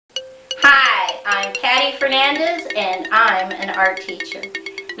I'm Patty Fernandez and I'm an art teacher.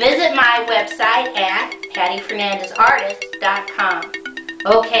 Visit my website at pattyfernandezartist.com.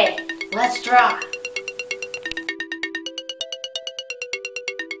 Okay, let's draw.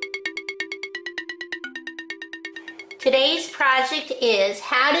 Today's project is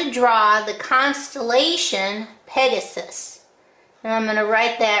how to draw the constellation Pegasus. And I'm going to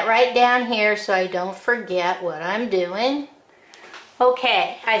write that right down here so I don't forget what I'm doing.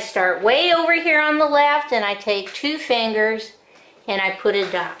 Okay, I start way over here on the left and I take 2 fingers and I put a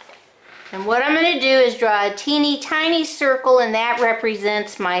dot. And what I'm going to do is draw a teeny tiny circle, and that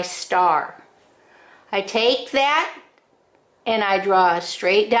represents my star. I take that and I draw a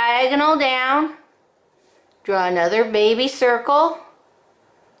straight diagonal down, draw another baby circle,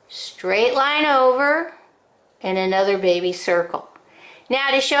 straight line over, and another baby circle.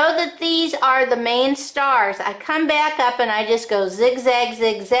 Now, to show that these are the main stars, I come back up and I just go zigzag,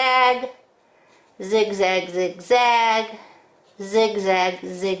 zigzag, zigzag, zigzag, zigzag,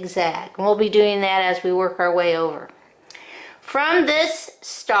 zigzag. And we'll be doing that as we work our way over. From this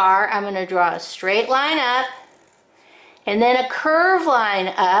star, I'm going to draw a straight line up and then a curve line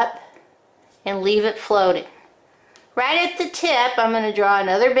up and leave it floating. Right at the tip, I'm going to draw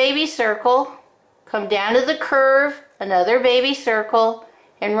another baby circle, come down to the curve, another baby circle,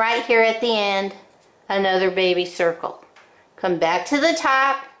 and right here at the end, another baby circle. Come back to the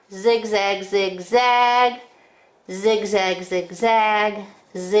top, zigzag, zigzag, zigzag, zigzag,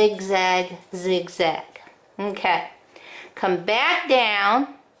 zigzag, zigzag. Okay. Come back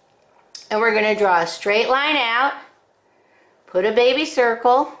down, and we're going to draw a straight line out, put a baby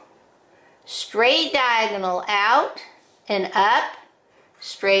circle, straight diagonal out and up,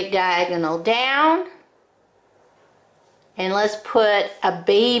 straight diagonal down, and let's put a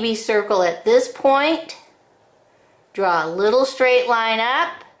baby circle at this point. Draw a little straight line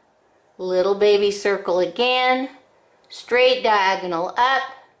up, little baby circle again, straight diagonal up,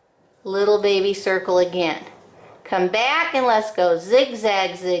 little baby circle again. Come back and let's go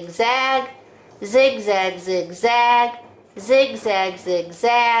zigzag, zigzag, zigzag, zigzag, zigzag,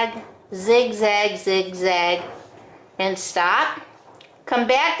 zigzag, zigzag, zigzag, and stop. Come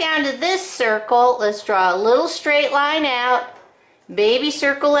back down to this circle. Let's draw a little straight line out, baby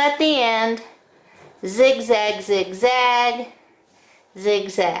circle at the end, zigzag, zigzag,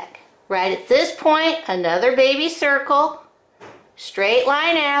 zigzag. Right at this point, another baby circle, straight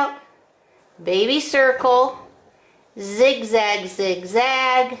line out, baby circle, zigzag,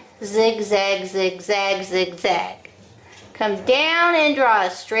 zigzag, zigzag, zigzag, zigzag. Come down and draw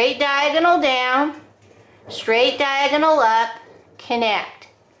a straight diagonal down, straight diagonal up, connect.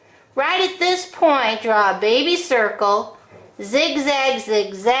 Right at this point, draw a baby circle, zigzag,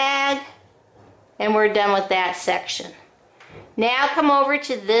 zigzag, and we're done with that section. Now come over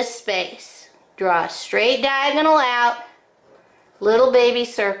to this space. Draw a straight diagonal out, little baby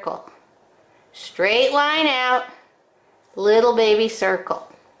circle, straight line out, little baby circle,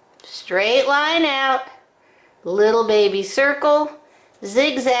 straight line out, little baby circle,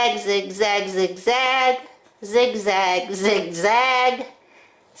 zigzag, zigzag, zigzag, zigzag, zigzag,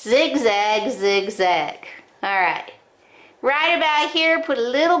 zigzag, zigzag. Alright. Right about here, put a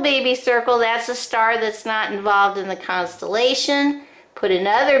little baby circle. That's a star that's not involved in the constellation. Put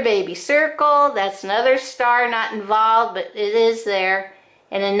another baby circle. That's another star not involved, but it is there.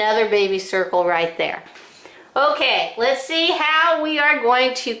 And another baby circle right there. Okay, let's see how we are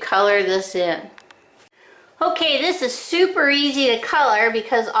going to color this in. Okay, this is super easy to color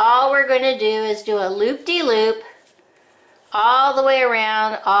because all we're going to do is do a loop-de-loop all the way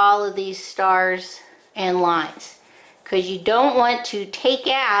around all of these stars and lines. Because you don't want to take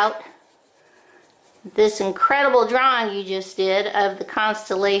out this incredible drawing you just did of the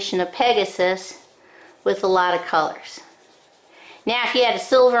constellation of Pegasus with a lot of colors. Now, if you had a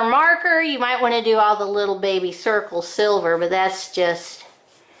silver marker, you might want to do all the little baby circles silver, but that's just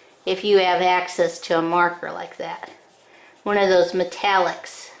if you have access to a marker like that. One of those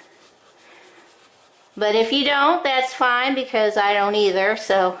metallics. But if you don't, that's fine because I don't either.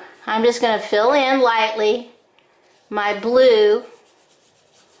 So I'm just going to fill in lightly my blue,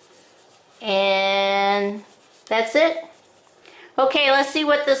 and that's it. Okay, let's see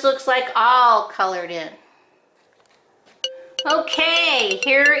what this looks like all colored in. Okay,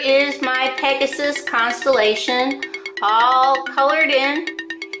 here is my Pegasus constellation all colored in,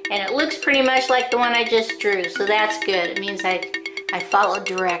 and it looks pretty much like the one I just drew, so that's good. It means I followed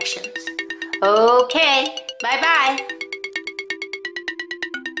directions. Okay, bye-bye.